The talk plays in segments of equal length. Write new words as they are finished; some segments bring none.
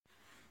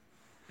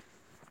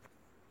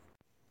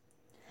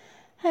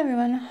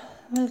everyone,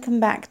 welcome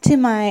back to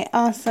my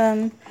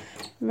awesome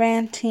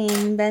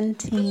ranting,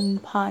 venting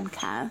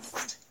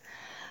podcast.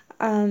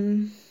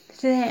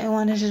 Today I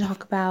wanted to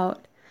talk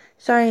about,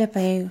 sorry if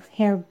I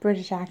hear a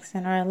British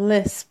accent or a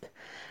lisp,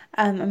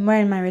 I'm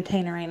wearing my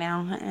retainer right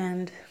now,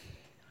 and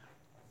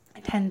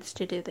it tends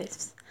to do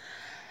this.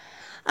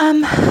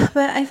 But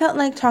I felt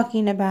like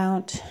talking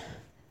about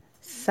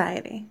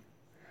society.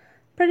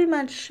 Pretty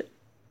much,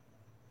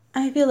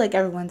 I feel like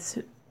everyone's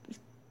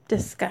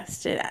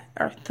discussed it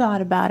or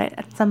thought about it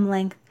at some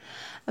length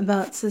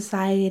about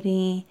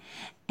society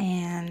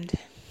and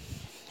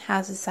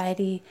how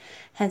society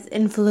has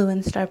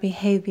influenced our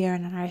behavior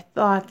and our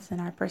thoughts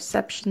and our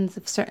perceptions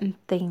of certain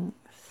things.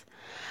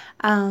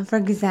 For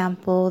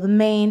example, the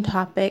main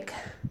topic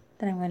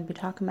that I'm going to be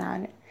talking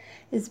about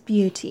is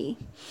beauty.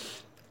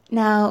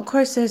 Now, of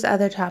course, there's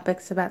other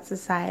topics about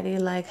society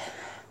like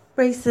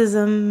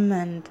racism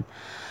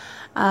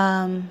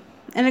and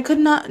it could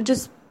not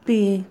just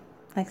be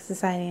like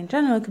society in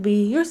general. It could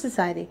be your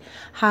society,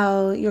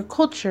 how your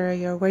culture,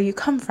 where you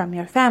come from,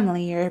 your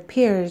family, your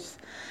peers,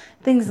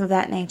 things of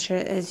that nature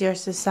is your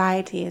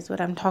society, is what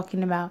I'm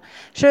talking about.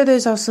 Sure,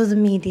 there's also the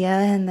media,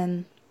 and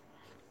then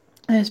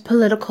there's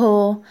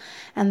political,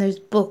 and there's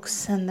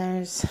books, and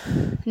there's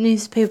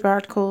newspaper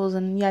articles,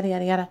 and yada,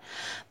 yada, yada.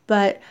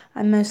 But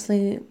I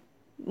mostly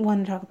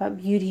want to talk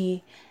about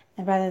beauty,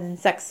 and rather than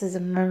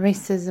sexism or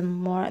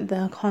racism or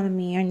the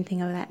economy or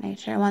anything of that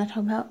nature. I want to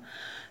talk about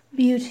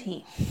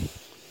beauty.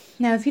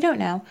 Now, if you don't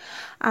know,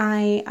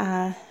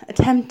 I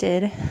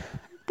attempted,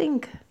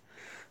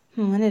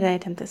 when did I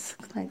attempt this?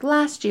 Like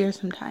last year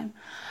sometime,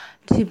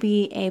 to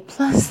be a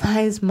plus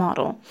size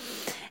model.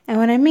 And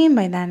what I mean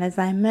by that is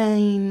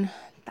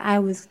I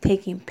was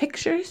taking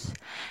pictures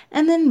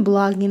and then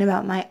blogging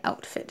about my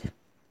outfit.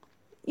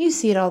 You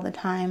see it all the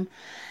time.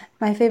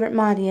 My favorite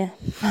model,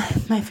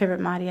 Nadia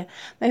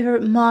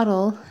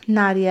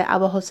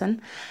Abahosan,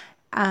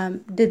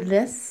 did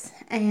this,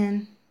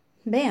 and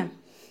bam,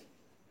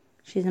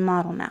 she's a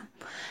model now.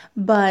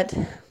 But,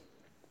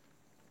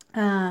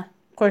 of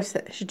course,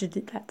 she did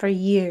that for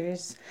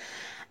years.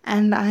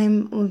 And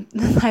I'm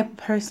the type of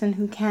person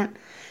who can't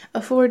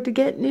afford to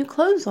get new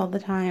clothes all the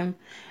time.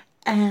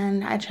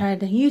 And I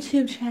tried a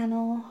YouTube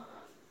channel,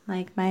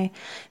 like my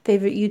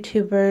favorite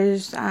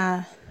YouTubers,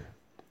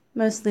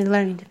 mostly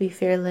Learning to Be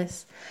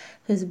Fearless,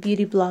 who's a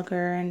beauty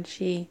blogger, and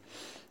she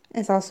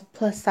is also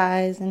plus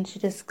size, and she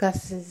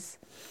discusses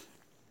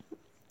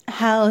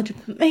how to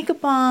put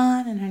makeup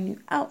on and her new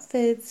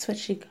outfits, what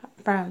she got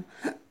from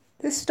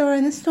this store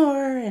and this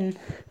store, and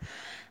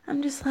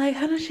I'm just like,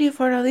 how does she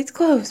afford all these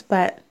clothes?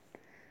 But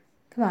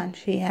come on,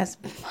 she has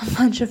a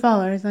bunch of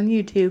followers on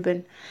YouTube,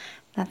 and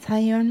that's how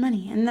you earn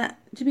money. And that,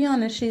 to be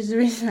honest, she's the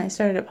reason I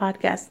started a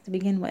podcast to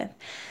begin with.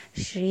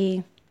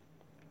 She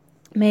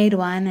made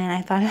one, and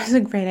I thought it was a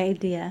great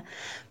idea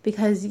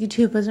because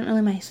YouTube wasn't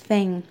really my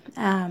thing.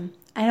 I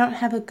don't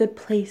have a good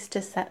place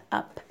to set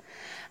up.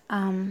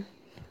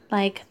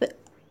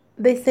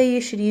 They say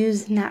you should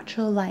use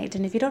natural light,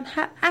 and if you don't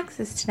have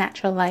access to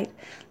natural light,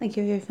 like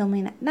if you're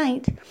filming at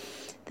night,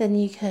 then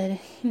you could,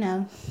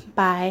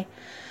 buy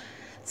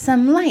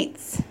some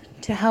lights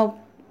to help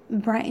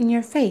brighten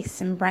your face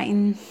and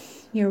brighten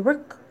your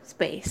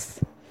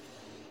workspace.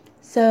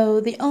 So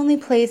the only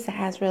place that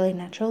has really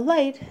natural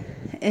light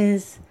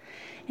is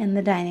in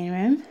the dining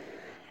room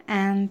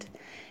and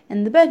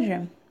in the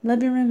bedroom.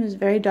 Living room is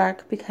very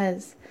dark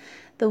because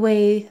the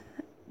way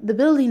the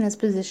building is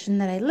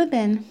positioned that I live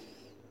in,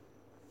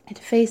 it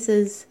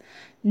faces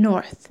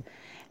north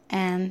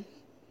and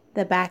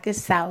the back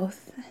is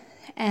south,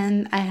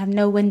 and I have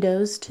no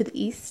windows to the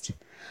east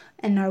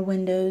and no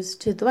windows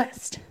to the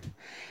west.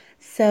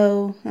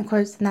 So, of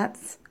course,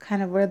 that's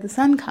kind of where the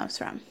sun comes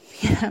from,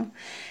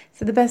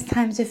 So the best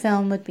time to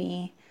film would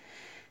be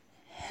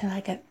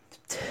like at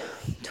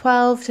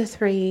 12 to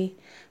 3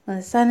 when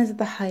the sun is at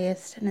the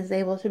highest and is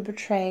able to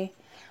portray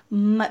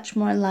much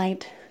more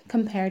light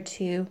compared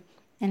to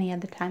any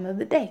other time of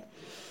the day.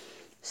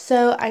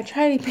 So I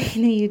tried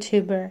being a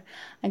YouTuber.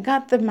 I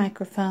got the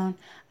microphone.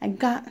 I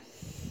got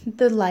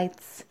the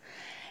lights.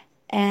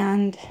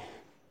 And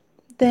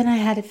then I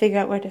had to figure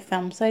out where to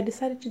film. So I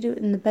decided to do it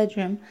in the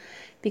bedroom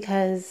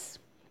because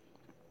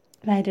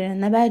if I did it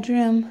in the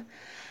bedroom,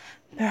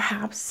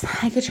 perhaps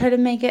I could try to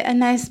make it a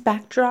nice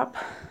backdrop,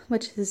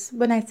 which is,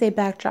 when I say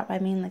backdrop, I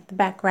mean like the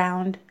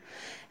background.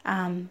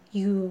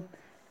 You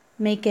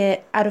make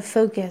it out of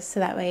focus so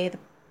that way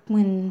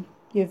when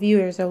your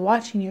viewers are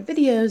watching your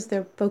videos,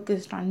 they're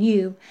focused on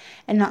you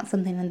and not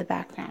something in the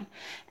background.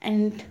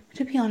 And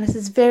to be honest,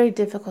 it's very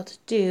difficult to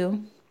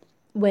do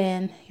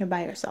when you're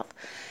by yourself,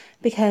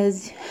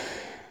 because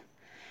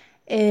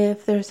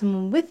if there's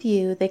someone with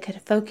you, they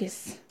could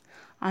focus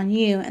on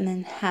you and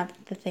then have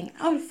the thing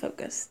out of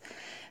focus.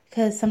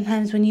 Because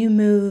sometimes when you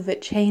move,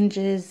 it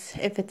changes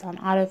if it's on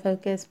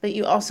autofocus, but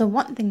you also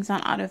want things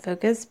on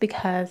autofocus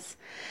because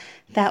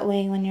that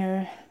way when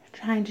you're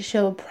trying to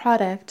show a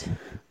product,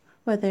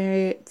 whether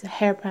it's a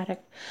hair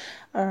product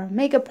or a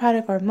makeup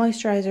product or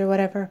moisturizer or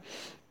whatever,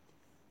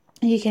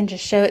 you can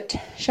just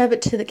shove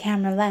it to the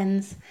camera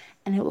lens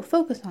and it will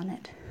focus on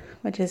it,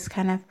 which is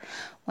kind of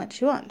what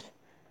you want.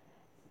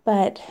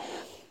 But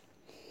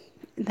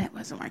that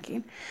wasn't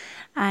working.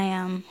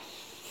 I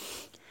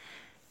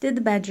did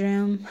the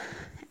bedroom,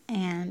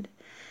 and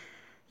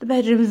the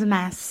bedroom's a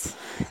mess.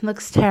 It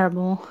looks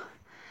terrible.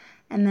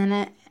 And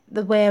then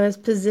the way I was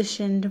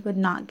positioned would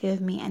not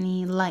give me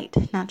any light,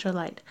 natural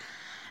light.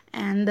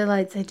 And the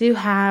lights I do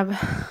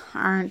have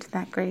aren't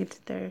that great.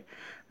 They're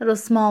little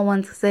small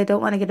ones because I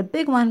don't want to get a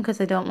big one because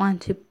I don't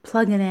want to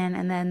plug it in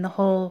and then the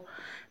whole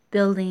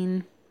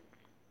building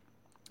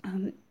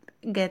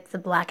gets a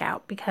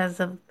blackout because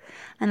of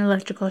an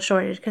electrical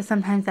shortage, because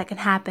sometimes that can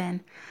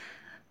happen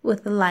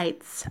with the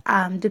lights,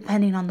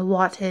 depending on the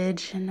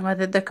wattage and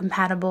whether they're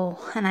compatible.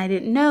 And I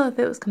didn't know if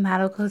it was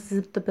compatible because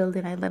the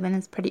building I live in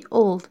is pretty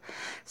old,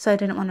 so I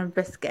didn't want to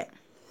risk it.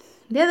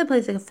 The other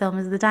place I could film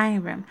is the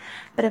dining room,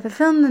 but if I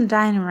filmed in the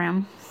dining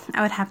room,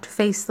 I would have to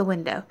face the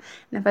window.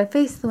 And if I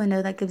face the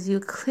window, that gives you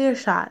a clear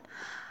shot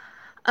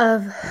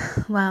of,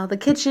 well, the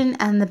kitchen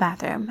and the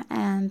bathroom.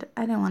 And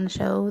I don't want to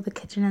show the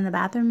kitchen and the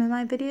bathroom in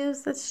my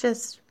videos. That's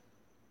just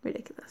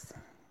ridiculous.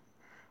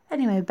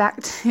 Anyway,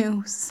 back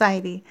to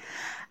society.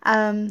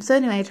 So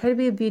anyway, I tried to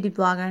be a beauty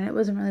blogger and it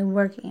wasn't really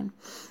working.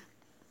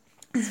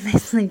 It's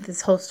basically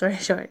this whole story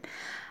short.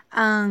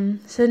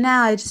 So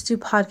now I just do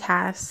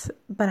podcasts,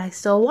 but I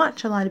still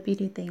watch a lot of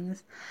beauty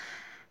things.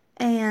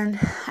 And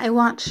I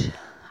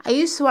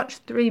used to watch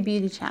 3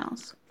 beauty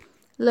channels.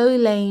 Loie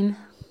Lane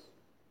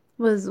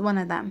was one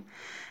of them.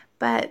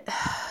 But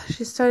I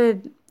just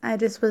wasn't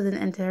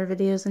into her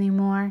videos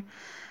anymore.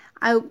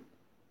 I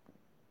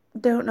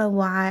don't know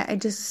why. I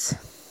just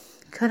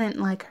couldn't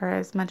like her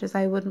as much as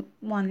I would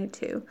wanted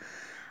to.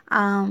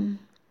 And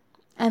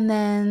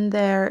then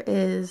there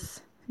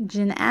is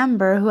Jen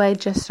Amber, who I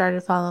just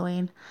started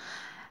following.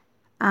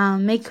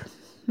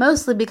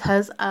 Mostly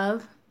because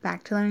of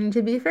Back to Learning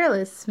to Be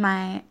Fearless,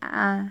 my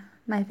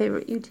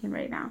favorite YouTube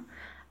right now.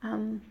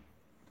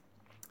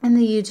 In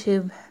the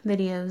YouTube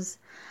videos,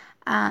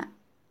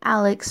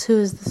 Alex, who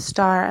is the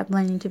star of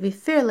Learning to Be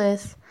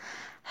Fearless,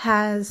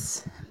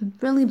 has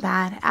really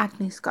bad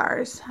acne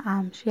scars.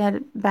 She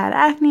had bad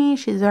acne.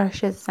 She has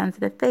a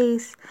sensitive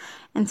face,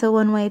 and so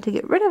one way to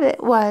get rid of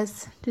it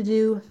was to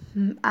do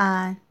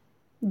derma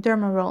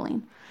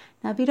rolling.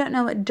 Now, if you don't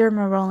know what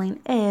derma rolling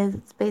is,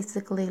 it's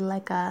basically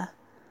like a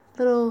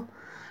little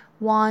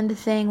wand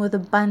thing with a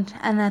bunch,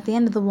 and at the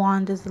end of the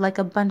wand is like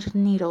a bunch of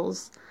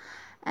needles,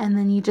 and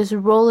then you just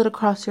roll it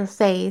across your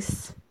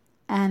face,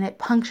 and it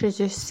punctures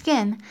your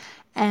skin,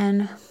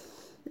 and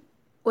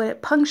when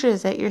it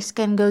punctures it, your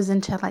skin goes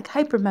into like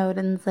hyper mode,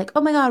 and it's like, oh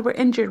my god, we're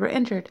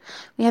injured.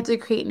 We have to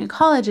create new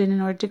collagen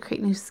in order to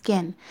create new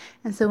skin.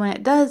 And so when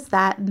it does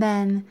that,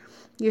 then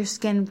your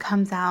skin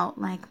comes out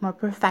like more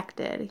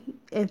perfected,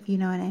 if you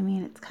know what I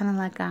mean. It's kind of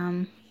like,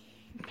 I'm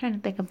trying to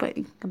think of what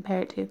you can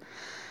compare it to.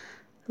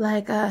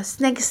 Like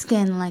snake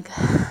skin, like,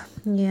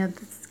 the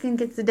skin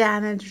gets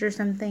damaged or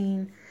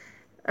something.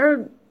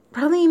 Or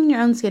probably even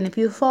your own skin. If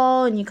you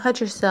fall and you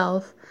cut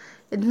yourself,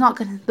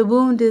 the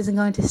wound isn't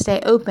going to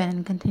stay open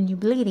and continue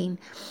bleeding.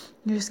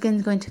 Your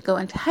skin's going to go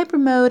into hyper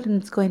mode,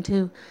 and it's going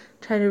to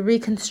try to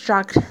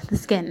reconstruct the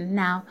skin.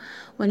 Now,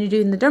 when you're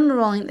doing the derma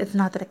rolling, it's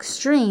not that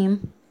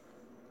extreme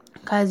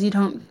because you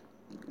don't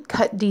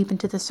cut deep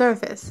into the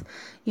surface.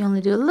 You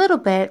only do a little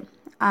bit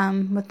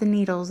with the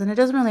needles, and it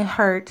doesn't really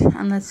hurt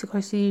unless, of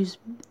course, you use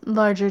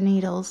larger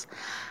needles,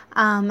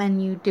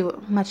 and you do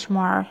it much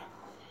more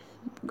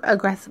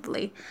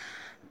aggressively.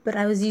 But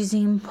I was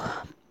using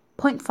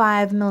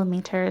 0.5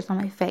 millimeters on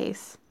my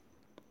face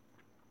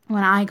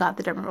when I got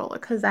the derma roller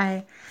because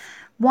I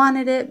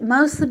wanted it,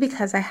 mostly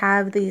because I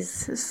have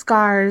these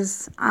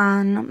scars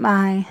on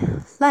my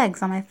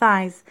legs, on my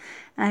thighs,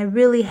 and I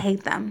really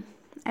hate them.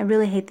 I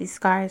really hate these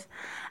scars.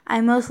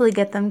 I mostly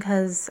get them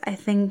because I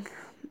think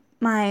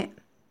my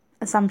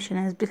assumption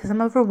is because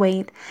I'm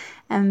overweight,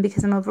 and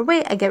because I'm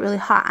overweight, I get really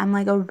hot. I'm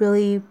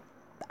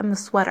a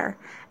sweater.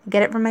 I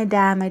get it from my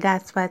dad. My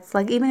dad sweats.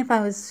 Like, even if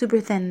I was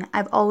super thin,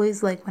 I've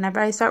always, like, whenever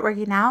I start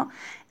working out,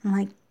 in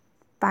like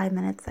 5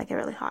 minutes, I get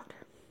really hot.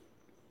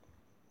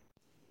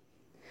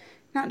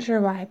 Not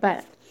sure why,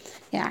 but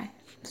yeah,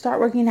 start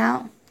working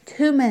out,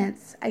 2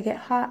 minutes, I get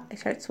hot, I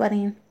start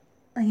sweating.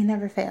 Like, it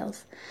never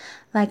fails.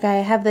 Like, I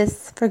have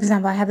this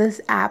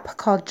app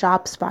called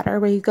Job Spotter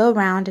where you go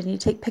around and you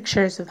take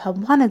pictures of help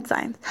wanted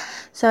signs.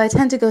 So I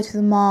tend to go to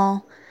the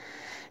mall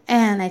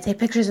and I take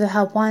pictures of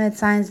help wanted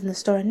signs and the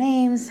store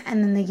names,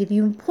 and then they give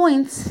you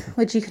points,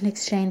 which you can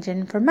exchange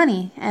in for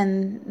money.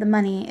 And the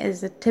money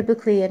is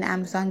typically an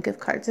Amazon gift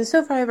card.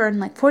 So far I've earned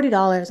like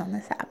 $40 on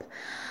this app.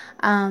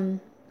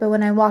 But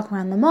when I walk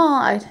around the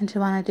mall, I tend to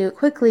want to do it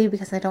quickly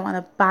because I don't want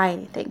to buy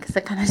anything, because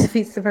it kind of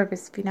defeats the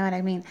purpose, if you know what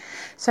I mean.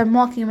 So I'm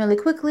walking really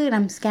quickly and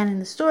I'm scanning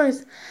the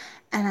stores,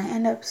 and I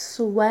end up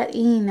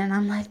sweating, and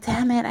I'm like,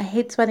 damn it, I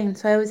hate sweating.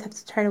 So I always have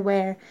to try to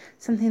wear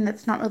something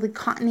that's not really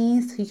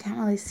cottony, so you can't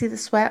really see the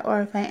sweat.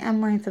 Or if I am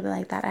wearing something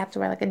like that, I have to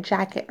wear like a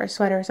jacket or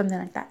sweater or something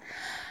like that.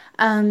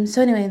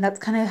 So anyway, that's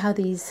kind of how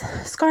these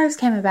scarves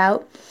came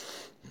about.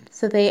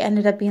 So they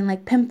ended up being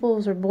like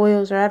pimples or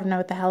boils, or I don't know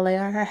what the hell they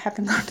are. I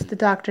haven't gone to the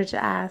doctor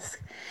to ask.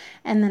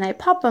 And then I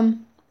pop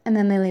them, and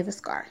then they leave a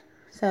scar.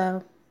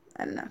 So,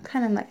 I don't know,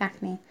 kind of like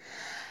acne.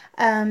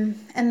 And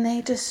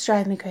they just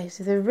drive me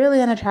crazy. They're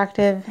really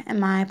unattractive in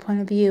my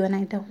point of view, and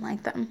I don't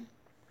like them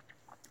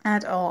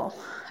at all.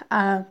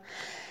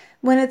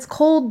 When it's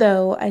cold,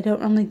 though, I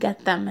don't really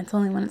get them. It's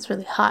only when it's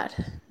really hot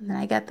that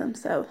I get them.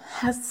 So it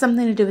has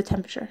something to do with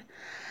temperature.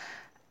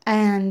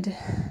 And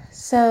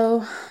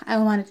so I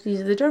wanted to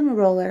use the derma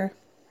roller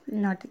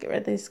in order to get rid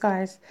of these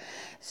scars.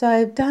 So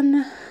I've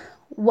done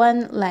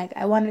one leg.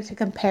 I wanted to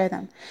compare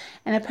them.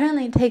 And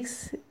apparently it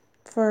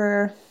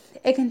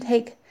can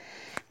take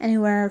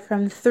anywhere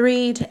from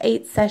 3 to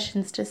 8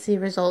 sessions to see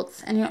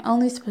results. And you're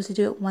only supposed to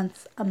do it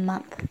once a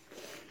month.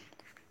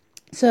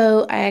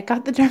 So I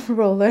got the derma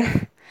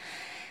roller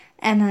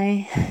and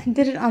I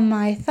did it on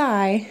my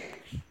thigh.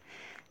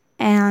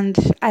 And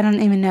I don't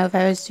even know if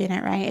I was doing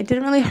it right. It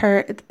didn't really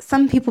hurt.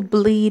 Some people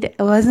bleed.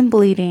 I wasn't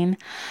bleeding.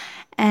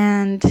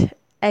 And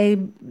I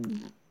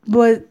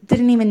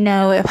didn't even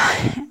know if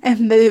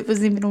it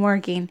was even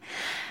working.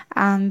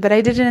 But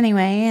I did it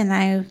anyway. And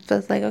I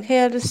was like,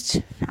 okay,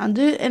 I'll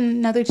do it in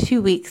another 2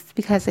 weeks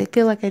because I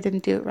feel like I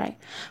didn't do it right.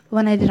 But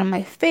when I did it on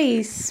my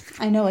face,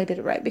 I know I did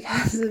it right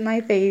because my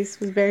face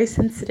was very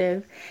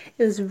sensitive.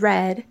 It was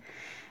red.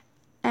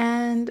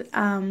 And,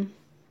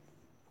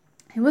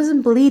 it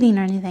wasn't bleeding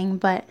or anything,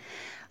 but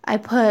I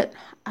put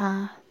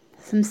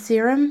some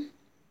serum.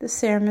 The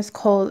serum is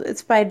called,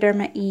 it's by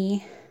Derma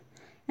E,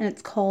 and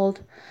it's called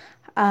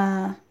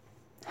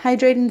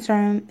hydrating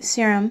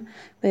serum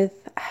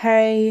with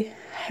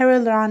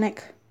hyaluronic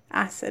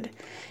acid.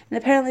 And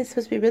apparently it's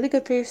supposed to be really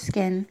good for your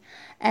skin,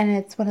 and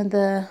it's one of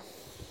the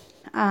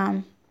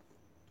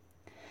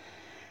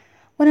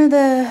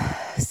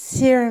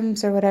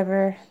serums or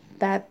whatever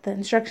that the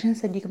instructions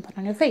said you can put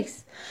on your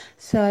face.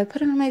 So I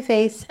put it on my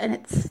face and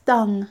it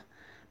stung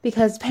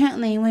because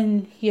apparently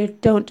when you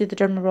don't do the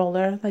derma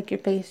roller, like your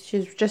face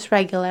is just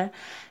regular,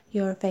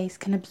 your face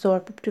can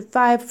absorb up to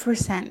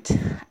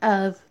 5%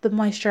 of the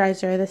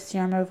moisturizer, the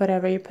serum, or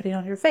whatever you're putting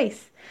on your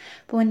face.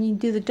 But when you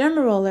do the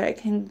derma roller, it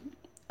can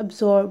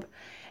absorb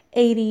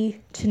 80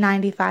 to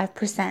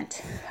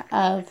 95%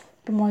 of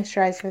the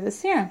moisturizer, the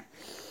serum.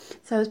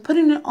 So I was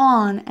putting it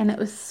on and it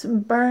was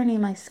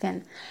burning my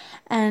skin.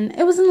 And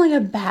it wasn't like a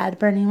bad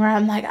burning where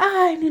I'm like,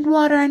 I need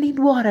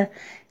water.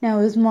 No,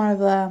 it was more of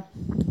a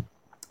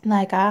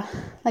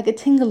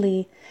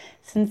tingly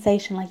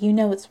sensation, like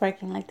it's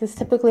working. Like this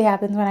typically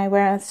happens when I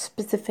wear a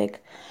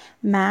specific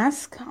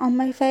mask on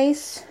my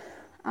face,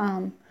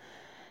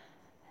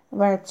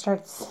 where it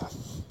starts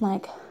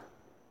like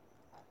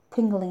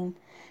tingling,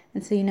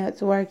 and so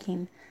it's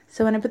working.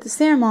 So when I put the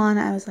serum on,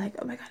 I was like,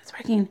 oh my god, it's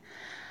working.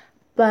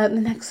 But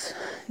the next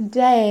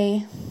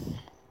day,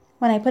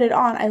 when I put it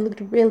on, I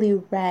looked really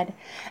red.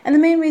 And the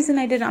main reason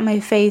I did it on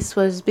my face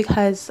was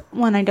because,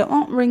 one, I don't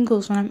want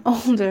wrinkles when I'm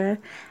older.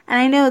 And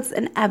I know it's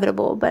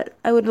inevitable, but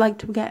I would like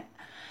to get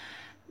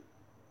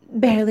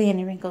barely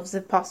any wrinkles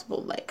if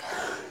possible. Like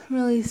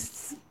really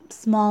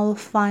small,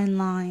 fine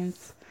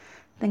lines,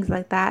 things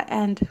like that.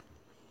 And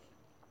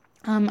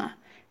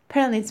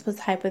apparently it's supposed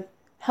to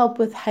help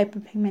with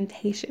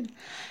hyperpigmentation.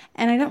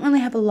 And I don't really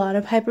have a lot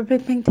of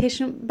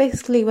hyperpigmentation.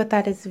 Basically what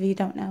that is, if you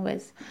don't know,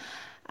 is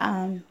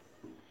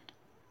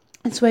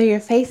it's where your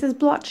face is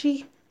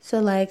blotchy. So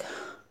like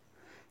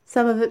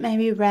some of it may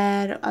be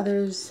red,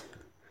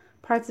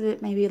 parts of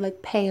it may be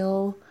like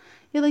pale.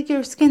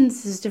 Your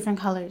skin's is different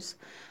colors.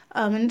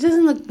 And it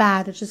doesn't look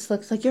bad. It just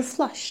looks like you're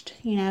flushed,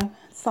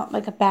 It's not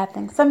like a bad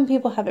thing. Some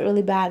people have it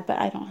really bad, but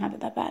I don't have it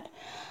that bad.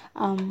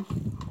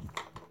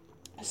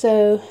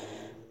 So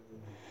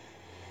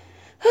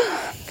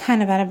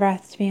kind of out of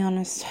breath, to be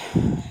honest.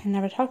 I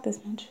never talked this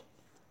much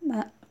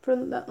for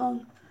that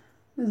long,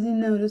 as you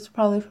noticed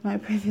probably from my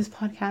previous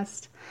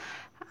podcast.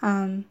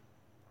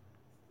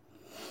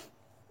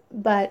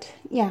 But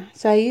yeah,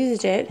 so I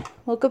used it.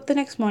 Woke up the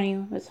next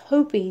morning, was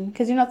hoping,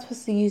 because you're not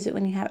supposed to use it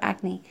when you have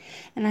acne,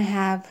 and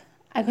I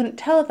couldn't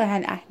tell if I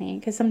had acne,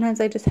 because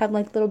sometimes I just have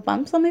like little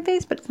bumps on my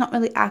face, but it's not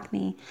really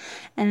acne,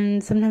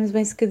 and sometimes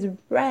my skin's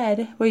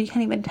red where you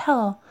can't even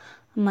tell.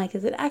 I'm like,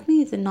 is it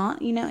acne? Is it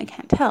not? I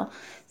can't tell.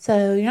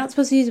 So you're not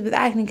supposed to use it with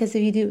acne, because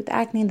if you do it with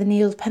acne, the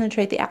needles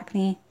penetrate the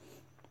acne,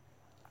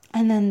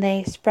 and then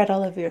they spread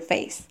all over your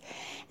face,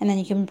 and then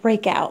you can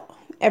break out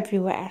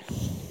everywhere.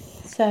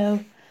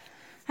 So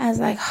I was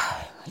like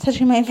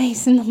touching my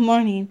face in the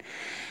morning,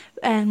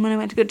 and when I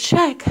went to go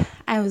check,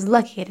 I was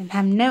lucky I didn't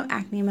have no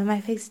acne, but my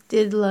face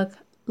did look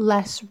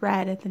less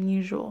red than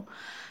usual.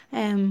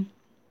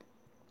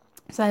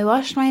 So I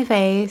washed my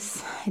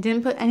face. I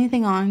didn't put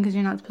anything on, because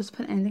you're not supposed to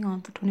put anything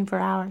on for 24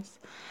 hours.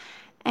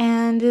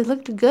 And it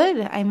looked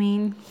good. I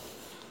mean,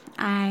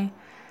 I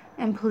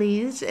am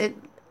pleased.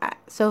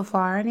 So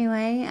far,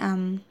 anyway.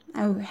 I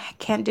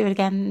can't do it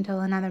again until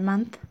another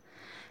month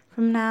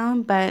from now,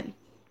 but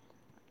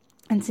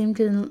it seemed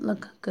to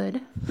look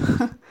good.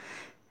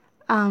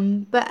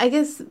 But I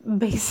guess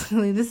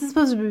basically this is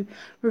supposed to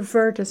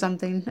refer to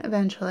something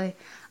eventually.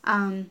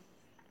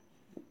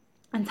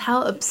 and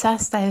how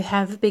obsessed I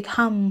have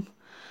become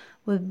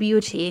with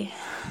beauty.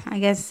 I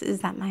guess, is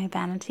that my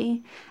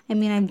vanity? I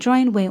mean, I've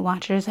joined Weight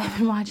Watchers. I've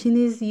been watching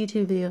these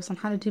YouTube videos on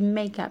how to do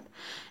makeup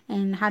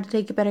and how to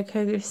take better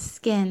care of your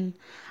skin.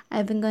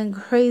 I've been going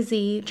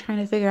crazy trying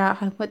to figure out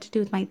what to do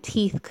with my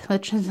teeth,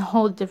 which is a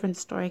whole different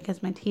story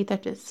because my teeth are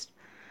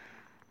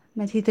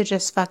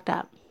just fucked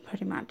up,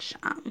 pretty much.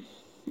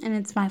 And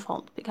it's my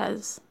fault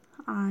because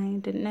I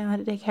didn't know how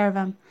to take care of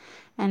them,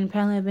 and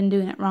apparently I've been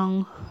doing it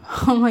wrong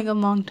like a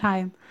long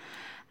time.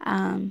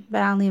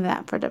 But I'll leave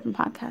that for a different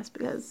podcast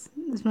because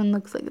this one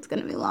looks like it's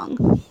going to be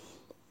long.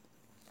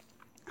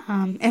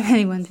 If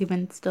anyone's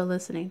even still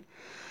listening.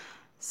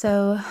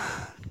 So,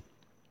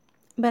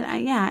 but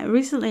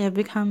recently I've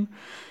become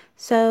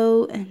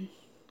so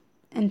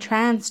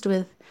entranced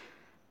with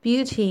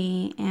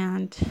beauty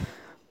and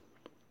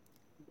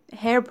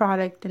hair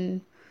product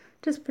and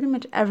just pretty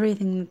much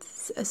everything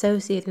that's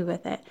associated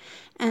with it.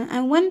 And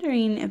I'm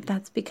wondering if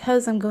that's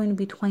because I'm going to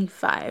be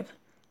 25.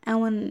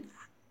 And when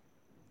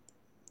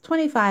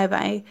 25,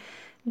 I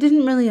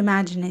didn't really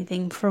imagine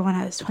anything for when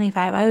I was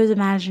 25. I always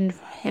imagined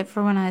it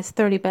for when I was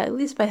 30, but at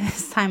least by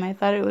this time I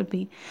thought it would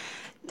be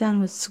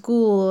done with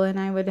school and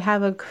I would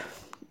have a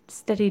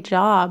steady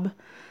job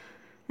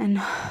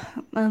and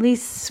at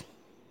least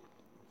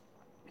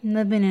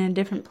living in a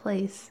different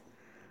place.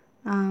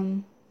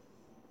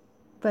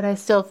 But I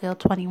still feel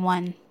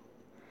 21.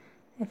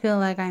 I feel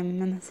like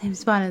I'm in the same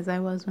spot as I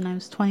was when I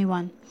was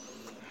 21.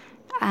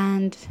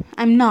 And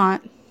I'm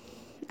not.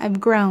 I've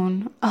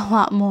grown a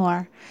lot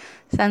more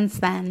since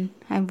then.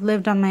 I've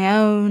lived on my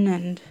own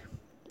and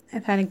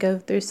I've had to go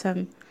through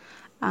some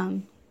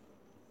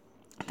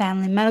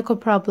family medical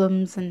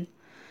problems and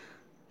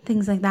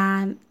things like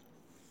that.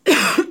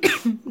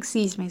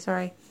 Excuse me,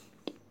 sorry.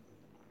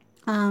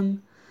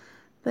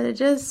 But it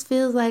just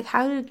feels like,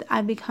 how did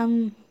I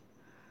become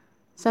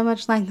so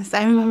much like this?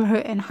 I remember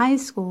in high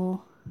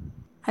school,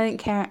 I didn't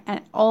care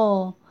at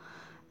all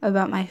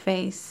about my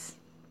face.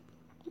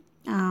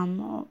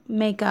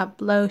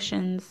 Makeup,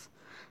 lotions,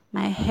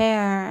 my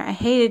hair. I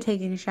hated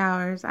taking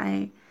showers.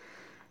 I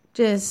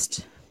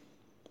didn't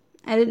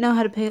know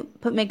how to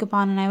put makeup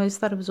on, and I always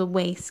thought it was a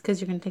waste because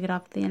you're going to take it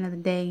off at the end of the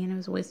day, and it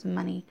was a waste of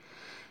money.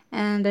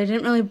 And I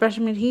didn't really brush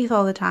my teeth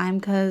all the time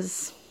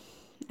because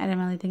I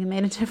didn't really think it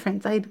made a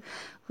difference. I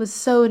was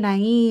so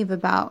naive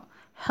about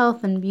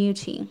health and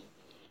beauty.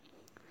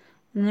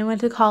 And then I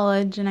went to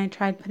college, and I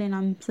tried putting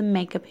on some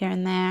makeup here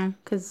and there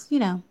because,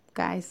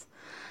 guys.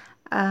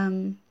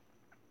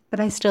 But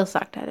I still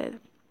sucked at it.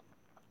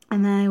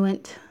 And then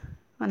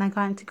when I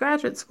got into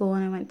graduate school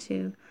and I went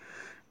to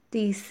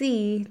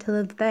DC to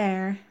live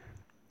there,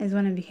 is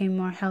when I became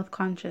more health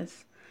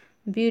conscious,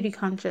 beauty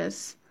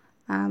conscious.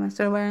 I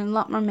started wearing a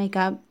lot more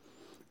makeup,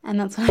 and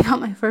that's when I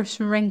got my first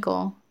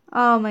wrinkle.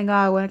 Oh my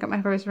God, when I got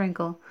my first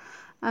wrinkle,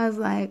 I was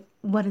like,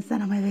 what is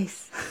that on my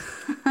face?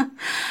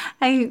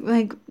 I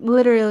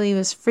literally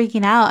was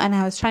freaking out, and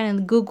I was trying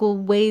to Google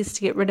ways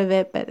to get rid of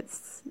it, but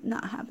it's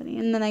not happening.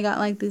 And then I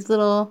got these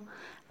little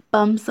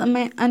bumps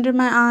under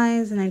my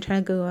eyes, and I tried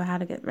to Google how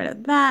to get rid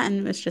of that, and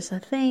it was just a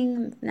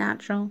thing. It's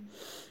natural.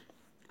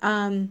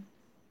 And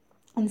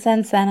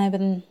since then I've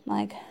been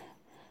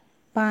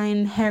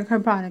buying hair care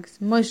products,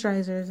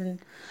 moisturizers, and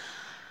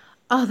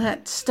all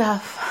that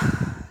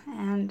stuff,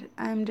 and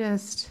I'm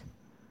just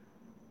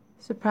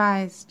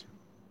surprised.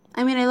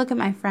 I mean, I look at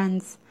my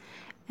friends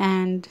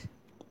and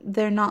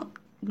they're not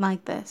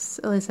like this.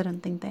 At least I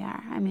don't think they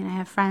are. I mean, I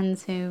have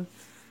friends who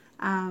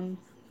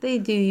they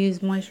do use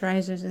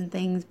moisturizers and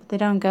things, but they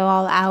don't go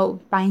all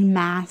out buying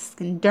masks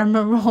and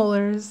derma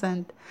rollers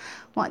and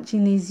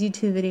watching these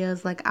YouTube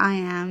videos like I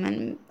am.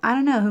 And I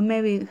don't know, who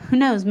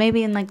knows,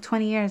 maybe in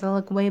 20 years I'll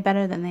look way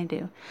better than they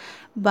do.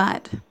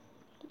 But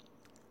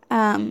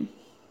I'm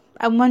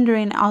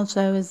wondering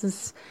also, is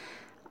this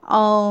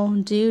all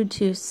due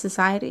to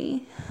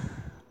society?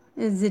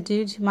 Is it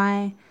due to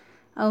my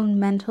own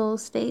mental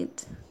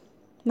state?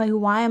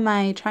 Why am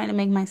I trying to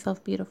make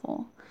myself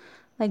beautiful?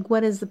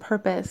 What is the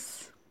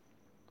purpose?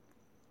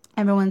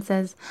 Everyone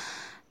says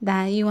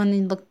that you want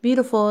to look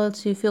beautiful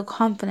to feel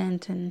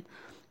confident and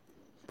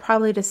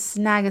probably to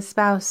snag a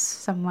spouse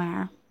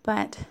somewhere.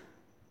 But,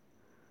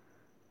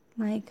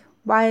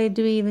 why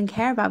do we even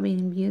care about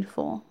being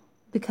beautiful?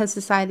 Because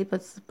society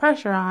puts the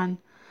pressure on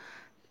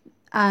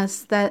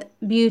us that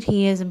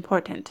beauty is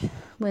important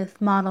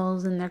with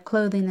models and their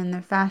clothing and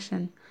their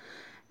fashion.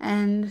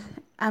 And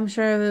I'm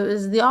sure if it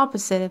was the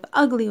opposite, if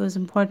ugly was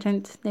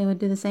important, they would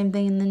do the same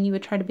thing, and then you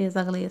would try to be as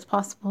ugly as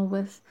possible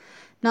with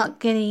not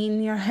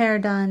getting your hair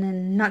done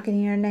and not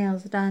getting your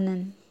nails done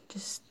and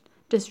just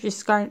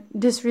disregarding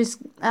your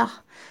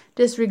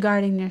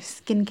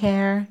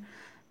skincare,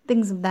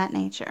 things of that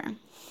nature.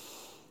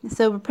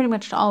 So we're pretty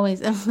much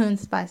always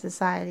influenced by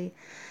society,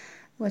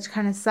 which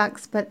kind of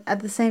sucks. But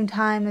at the same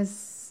time,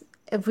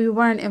 if we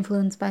weren't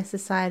influenced by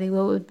society,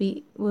 what would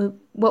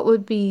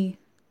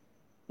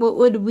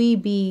we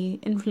be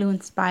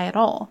influenced by at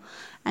all?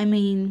 I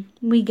mean,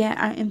 we get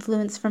our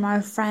influence from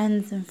our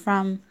friends and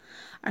from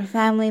our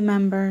family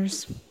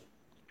members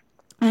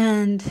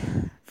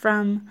and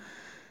from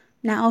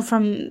now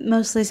from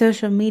mostly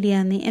social media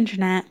and the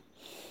internet.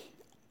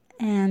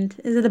 And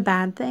is it a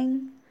bad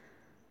thing?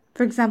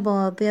 For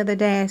example, the other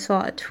day I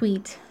saw a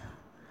tweet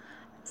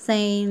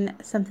saying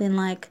something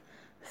like,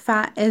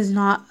 fat is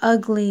not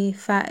ugly,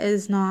 fat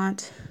is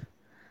not...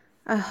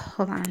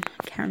 hold on,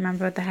 I can't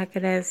remember what the heck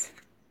it is.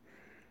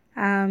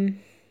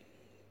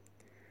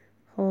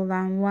 Hold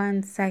on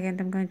 1 second,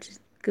 I'm going to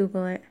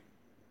Google it.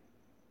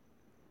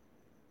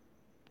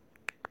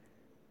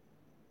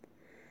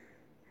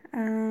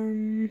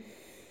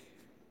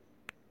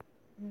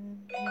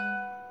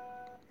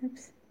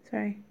 Oops,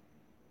 sorry.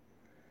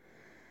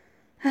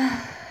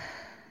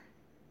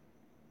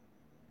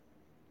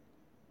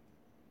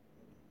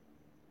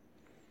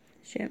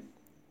 Shoot.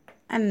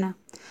 I don't know.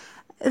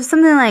 It was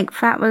something like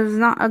fat was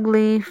not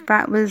ugly,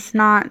 fat was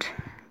not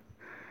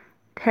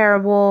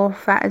terrible,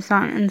 fat is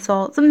not an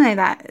insult, something like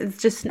that. It's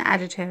just an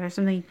adjective or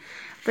something.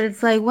 But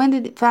it's like, when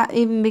did fat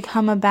even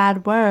become a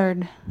bad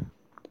word?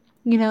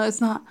 You know, it's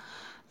not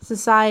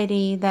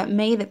society that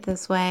made it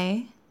this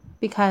way,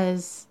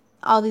 because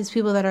all these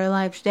people that are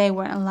alive today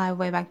weren't alive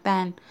way back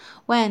then.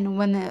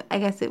 I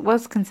guess it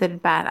was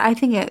considered bad. I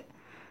think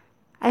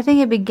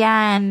it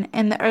began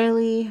in the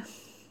early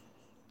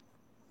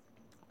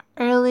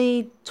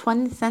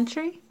 20th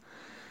century,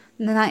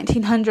 in the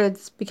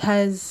 1900s,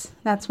 because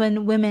that's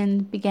when women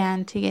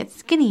began to get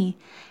skinny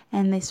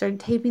and they started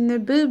taping their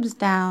boobs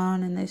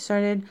down and they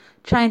started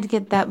trying to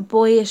get that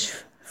boyish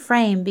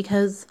frame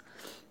because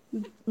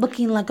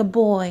looking like a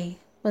boy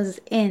was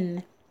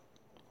in.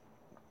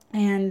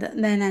 And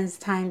then as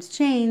times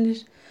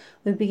changed,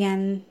 we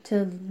began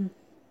to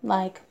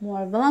like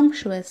more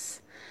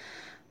voluptuous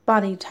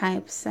body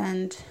types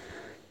and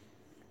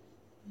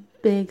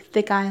big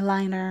thick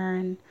eyeliner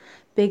and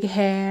big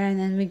hair, and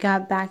then we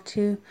got back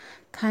to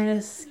kind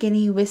of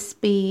skinny,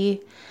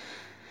 wispy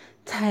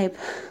type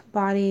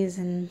bodies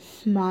and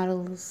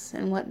models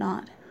and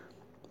whatnot.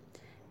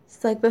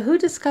 It's like, but who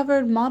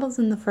discovered models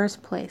in the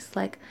first place?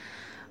 Like,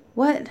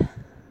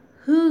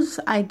 whose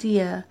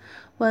idea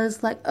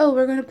was like, oh,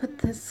 we're going to put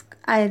this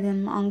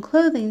item on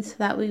clothing so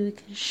that way we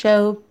can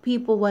show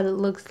people what it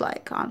looks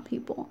like on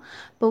people?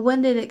 But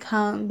when did it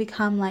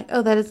become like,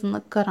 oh, that doesn't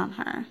look good on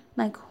her?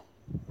 Like,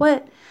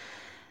 what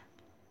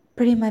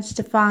pretty much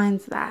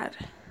defines that?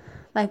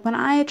 Like, when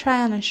I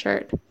try on a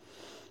shirt,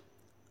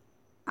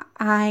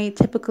 I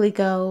typically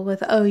go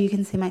with, oh, you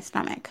can see my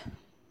stomach,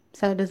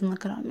 so it doesn't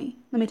look good on me.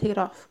 Let me take it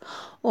off.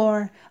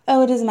 Or,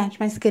 oh, it doesn't match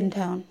my skin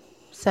tone,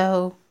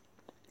 so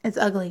it's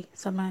ugly,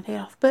 so I'm going to take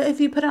it off. But if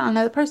you put it on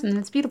another person, then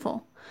it's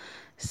beautiful.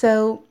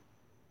 So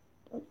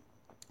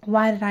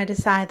why did I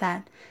decide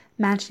that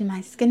matching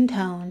my skin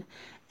tone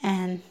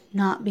and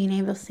not being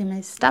able to see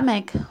my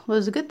stomach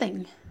was a good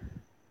thing?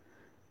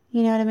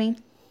 You know what I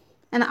mean?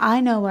 And I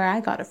know where I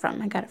got it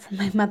from. I got it from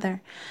my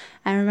mother.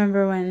 I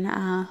remember when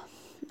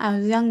I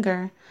was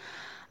younger,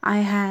 I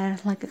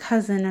had like a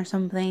cousin or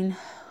something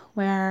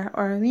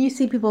or you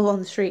see people on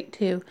the street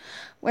too,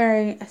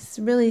 wearing a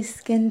really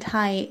skin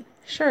tight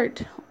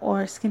shirt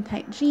or skin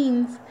tight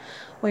jeans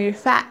where your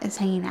fat is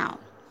hanging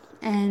out.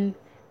 And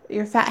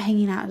your fat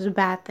hanging out is a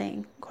bad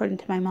thing, according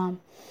to my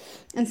mom.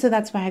 And so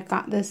that's why I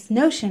got this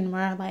notion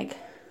where like,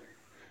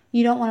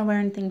 you don't want to wear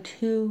anything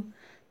too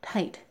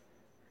tight.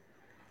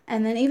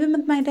 And then even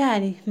with my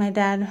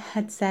dad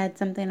had said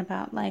something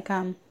about like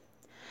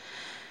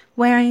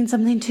wearing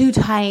something too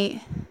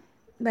tight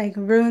like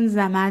ruins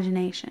the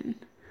imagination.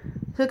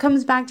 So it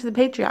comes back to the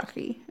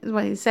patriarchy, is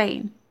what he's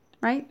saying,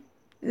 right?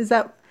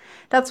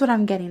 That's what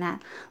I'm getting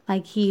at.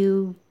 Like,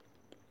 if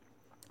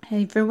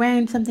you're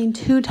wearing something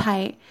too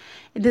tight,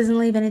 it doesn't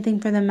leave anything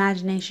for the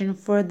imagination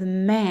for the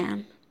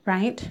man,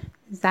 right?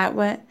 Is that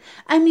what?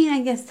 I mean,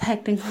 I guess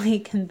technically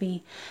it can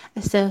be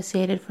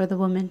associated for the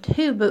woman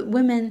too, but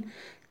women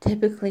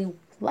typically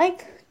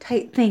like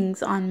tight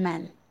things on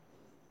men,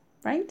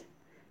 right?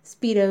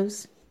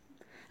 Speedos,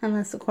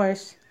 unless of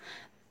course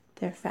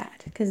they're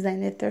fat, because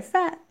then if they're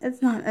fat,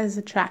 it's not as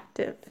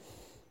attractive.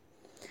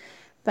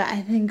 But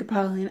I think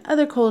probably in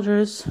other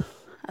cultures,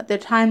 other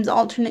times,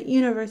 alternate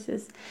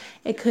universes,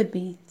 it could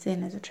be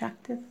seen as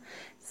attractive.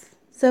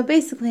 So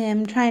basically,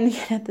 I'm trying to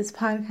get at this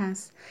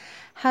podcast.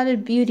 How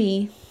did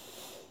beauty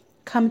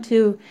come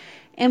to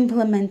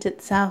implement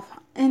itself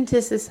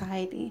into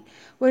society?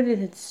 Where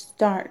did it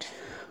start?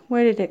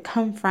 Where did it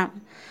come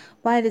from?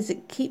 Why does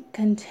it keep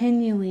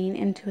continuing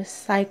into a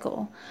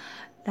cycle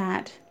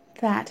that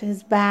fat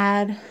is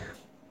bad,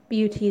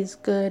 beauty is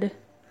good?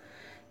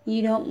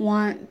 You don't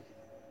want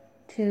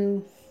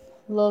to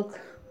look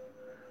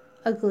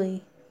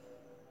ugly.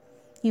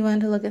 You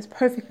want to look as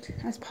perfect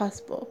as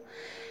possible.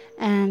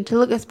 And to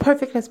look as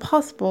perfect as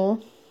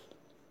possible,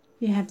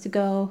 you have to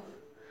go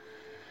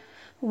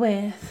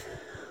with,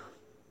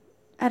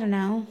 I don't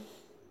know,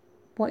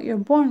 what you're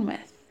born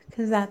with.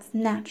 Because that's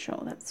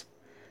natural. That's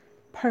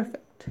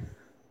perfect.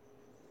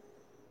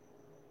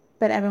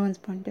 But everyone's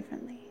born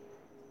differently.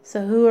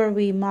 So who are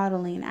we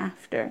modeling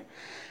after?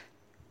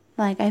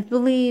 Like, I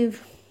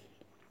believe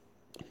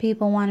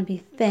people want to be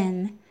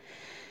thin.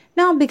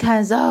 Not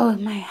because,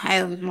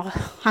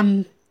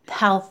 I'm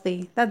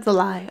healthy. That's a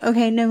lie.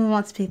 Okay, no one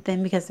wants to be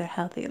thin because they're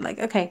healthy. Like,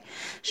 okay,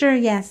 sure,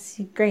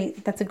 yes,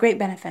 great. That's a great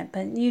benefit,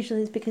 but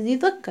usually it's because you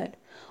look good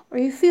or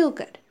you feel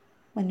good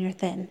when you're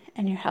thin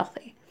and you're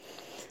healthy.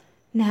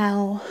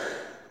 Now,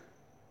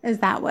 is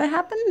that what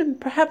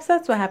happened? Perhaps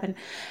that's what happened.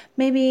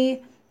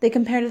 Maybe they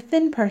compared a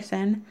thin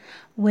person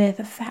with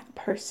a fat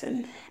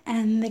person,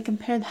 and they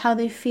compared how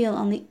they feel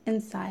on the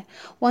inside.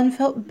 One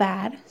felt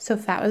bad, so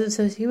fat was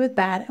associated with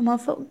bad, and one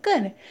felt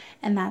good,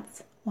 and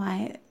that's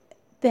why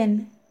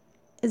thin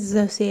is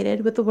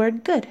associated with the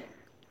word good.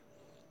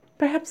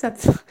 Perhaps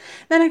that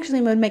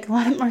actually would make a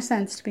lot more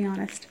sense, to be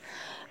honest.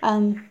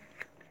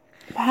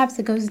 Perhaps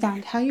it goes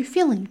down to how you're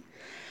feeling.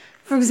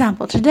 For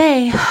example,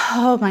 today,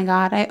 oh my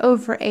God, I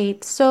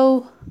overate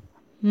so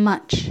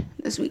much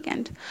this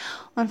weekend.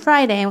 On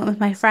Friday, I went with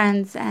my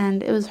friends,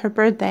 and it was her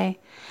birthday,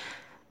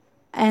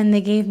 and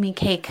they gave me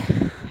cake.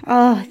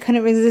 Oh, I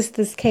couldn't resist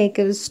this cake.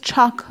 It was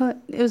chocolate.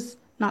 It was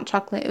not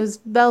chocolate. It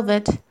was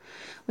velvet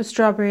with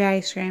strawberry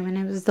ice cream, and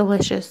it was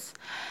delicious.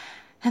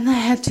 And then I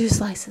had 2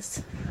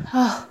 slices.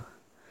 Oh,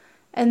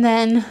 and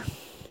then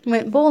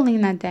went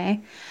bowling that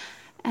day,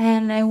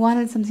 and I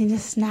wanted something to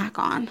snack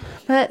on.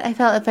 But I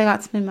felt if I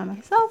got something by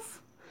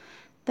myself,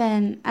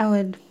 then I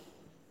would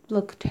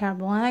look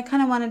terrible. And I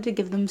kind of wanted to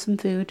give them some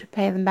food to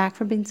pay them back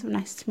for being so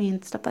nice to me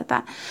and stuff like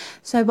that.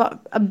 So I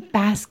bought a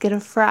basket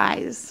of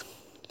fries.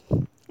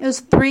 It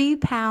was 3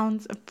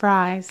 pounds of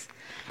fries.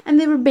 And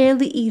they were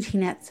barely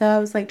eating it. So I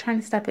was like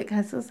trying to stop it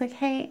because I was like,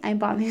 hey, I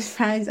bought these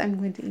fries. I'm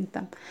going to eat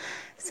them.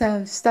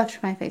 So I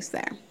stuffed my face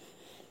there.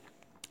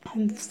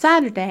 On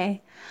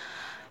Saturday,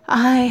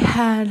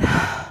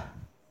 my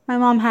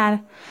mom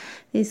had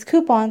these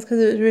coupons because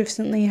it was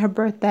recently her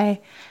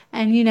birthday.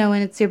 And you know,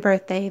 when it's your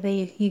birthday,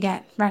 you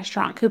get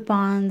restaurant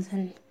coupons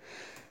and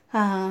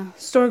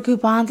store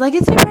coupons. Like,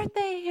 it's your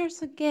birthday,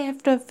 here's a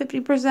gift of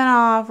 50%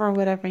 off or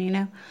whatever, you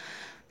know.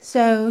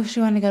 So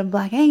she wanted to go to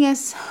Black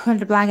Angus.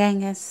 Went to Black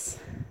Angus,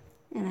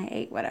 and I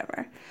ate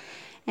whatever.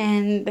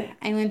 And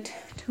I went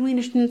to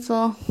Wiener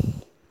Schnitzel,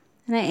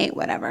 and I ate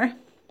whatever.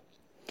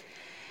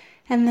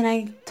 And then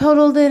I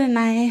totaled it, and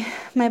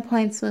my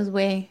points was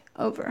way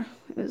over.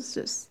 It was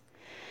just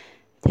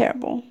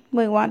terrible.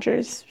 Weight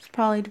Watchers was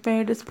probably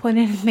very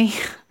disappointed in me.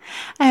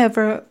 I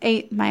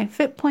overate my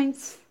fit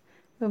points,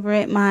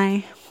 overate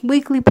my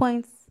weekly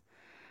points,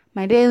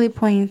 my daily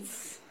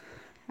points.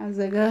 I was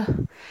like,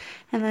 ugh.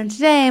 And then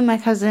today, my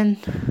cousin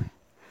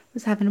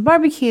was having a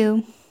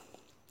barbecue,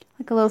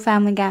 like a little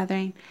family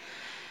gathering.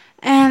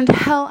 And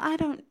hell, I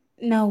don't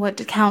know what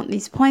to count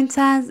these points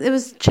as. It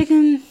was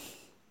chicken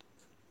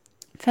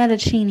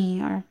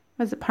fettuccine, or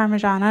was it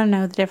Parmesan? I don't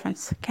know the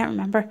difference. Can't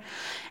remember.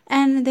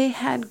 And they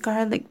had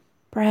garlic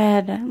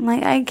bread.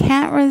 Like, I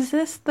can't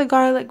resist the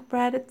garlic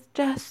bread. It's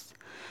just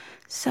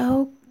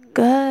so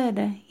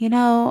good, you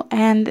know.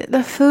 And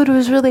the food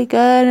was really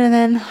good. And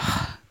then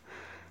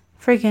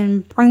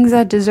freaking brings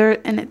out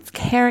dessert, and it's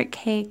carrot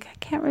cake. I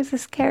can't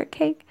resist carrot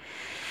cake.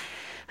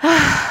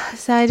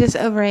 So I just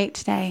overate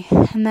today.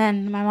 And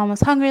then my mom was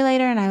hungry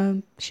later,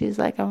 and she's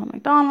like, I want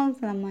McDonald's.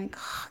 And I'm like,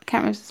 I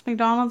can't resist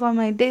McDonald's on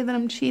my day that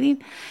I'm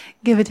cheating.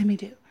 Give it to me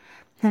too.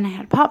 Then I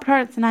had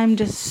Pop-Tarts, and I'm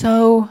just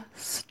so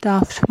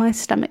stuffed. My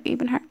stomach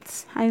even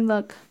hurts. I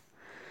look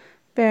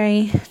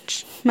very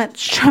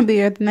much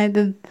chubbier than I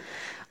did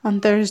on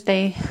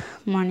Thursday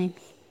morning.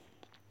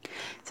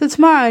 So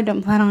tomorrow I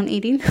don't plan on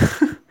eating.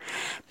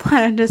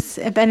 Plan on just,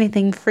 if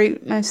anything,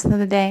 fruit most of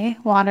the day,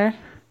 water.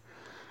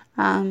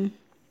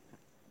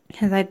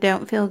 Because I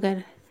don't feel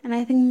good. And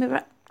I think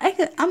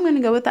I'm going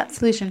to go with that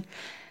solution.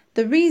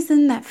 The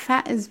reason that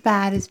fat is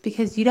bad is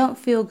because you don't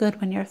feel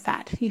good when you're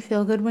fat. You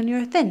feel good when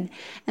you're thin.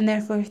 And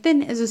therefore,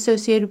 thin is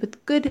associated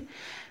with good,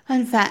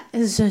 and fat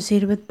is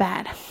associated with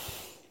bad.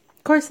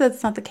 Of course,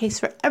 that's not the case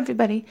for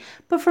everybody,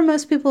 but for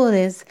most people it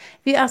is.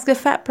 If you ask a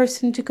fat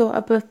person to go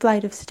up a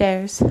flight of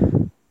stairs,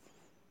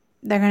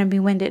 they're going to be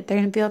winded. They're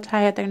going to feel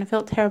tired. They're going to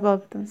feel terrible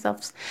about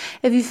themselves.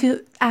 If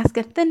you ask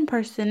a thin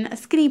person, a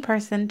skinny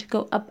person, to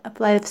go up a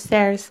flight of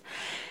stairs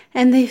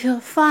and they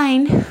feel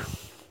fine,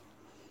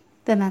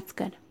 then that's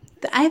good.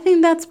 I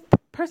think that's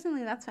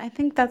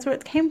where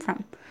it came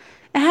from.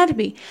 It had to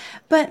be.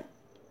 But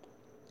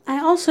I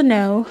also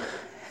know,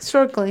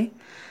 historically,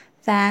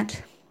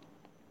 that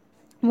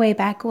way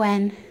back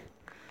when,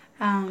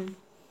 what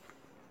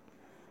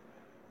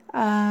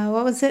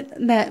was it?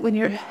 That when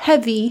you're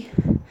heavy,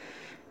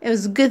 it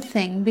was a good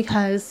thing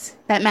because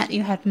that meant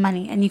you had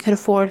money and you could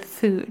afford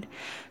food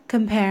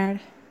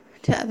compared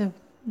to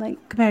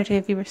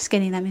if you were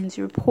skinny, that means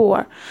you were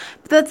poor.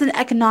 But that's an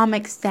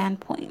economic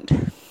standpoint.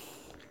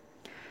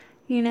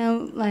 You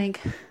know,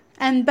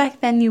 and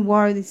back then you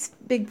wore these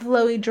big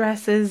flowy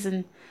dresses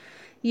and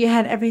you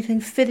had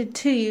everything fitted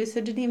to you, so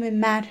it didn't even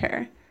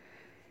matter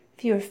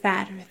if you were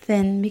fat or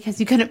thin because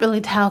you couldn't really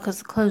tell because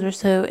the clothes were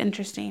so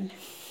interesting.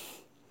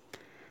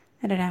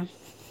 I don't know.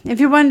 If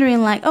you're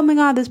wondering, oh my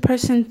God, this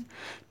person's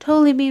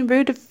totally being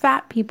rude to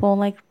fat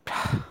people,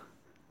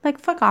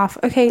 fuck off.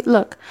 Okay,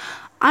 look,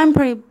 I'm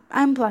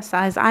plus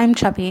size. I'm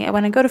chubby.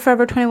 When I go to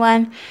Forever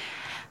 21,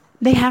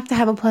 they have to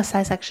have a plus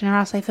size section or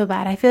else I feel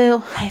bad. I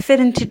feel I fit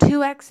into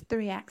 2X,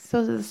 3X.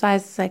 Those are the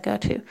sizes I go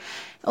to.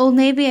 Old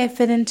Navy, I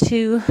fit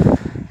into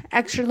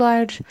extra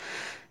large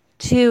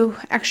to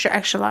extra,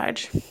 extra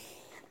large.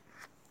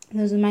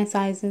 Those are my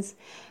sizes.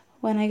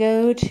 When I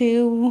go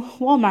to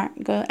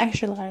Walmart, go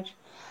extra large.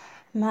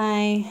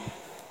 My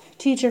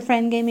teacher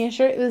friend gave me a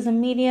shirt. It was a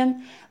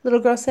medium. Little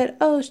girl said,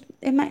 "Oh,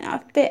 it might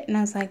not fit." And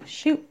I was like,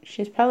 shoot,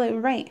 she's probably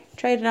right.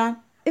 Tried it on.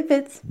 It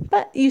fits,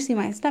 but you see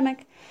my stomach.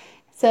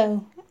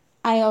 So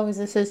I always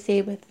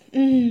associate with,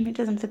 it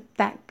doesn't fit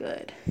that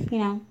good. Probably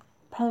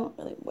won't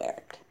really wear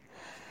it.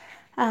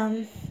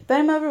 But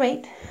I'm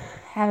overweight.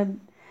 Have a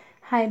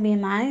high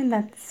BMI.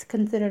 That's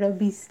considered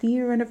obesity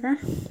or whatever.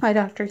 My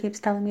doctor keeps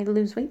telling me to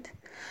lose weight.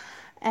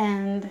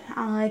 And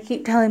I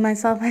keep telling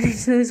myself I need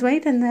to lose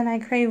weight, and then I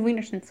crave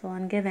Wiener Schnitzel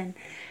ungiven.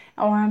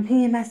 Or I'm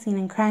PMSing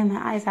and crying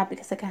my eyes out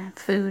because I can't have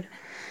food.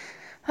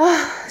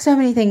 Oh, so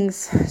many things.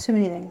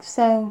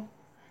 So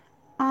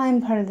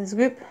I'm part of this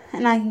group,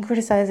 and I can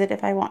criticize it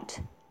if I want.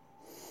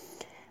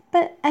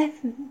 But I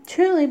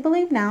truly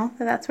believe now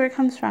that that's where it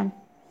comes from.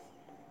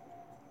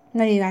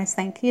 What do you guys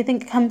think? Do you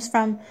think it comes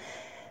from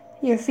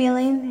your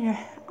feeling you're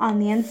on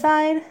the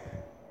inside?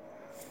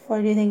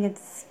 Or do you think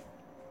it's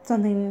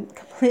something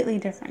completely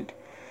different?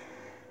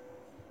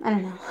 I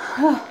don't know.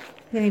 I'm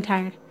getting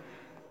tired.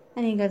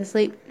 I need to go to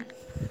sleep.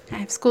 I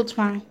have school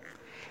tomorrow.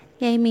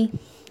 Yay me.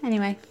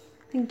 Anyway,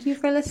 thank you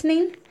for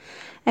listening.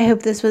 I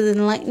hope this was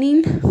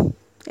enlightening.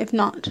 If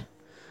not,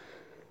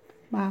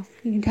 wow,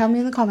 you can tell me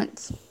in the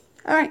comments.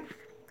 Alright,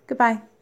 goodbye.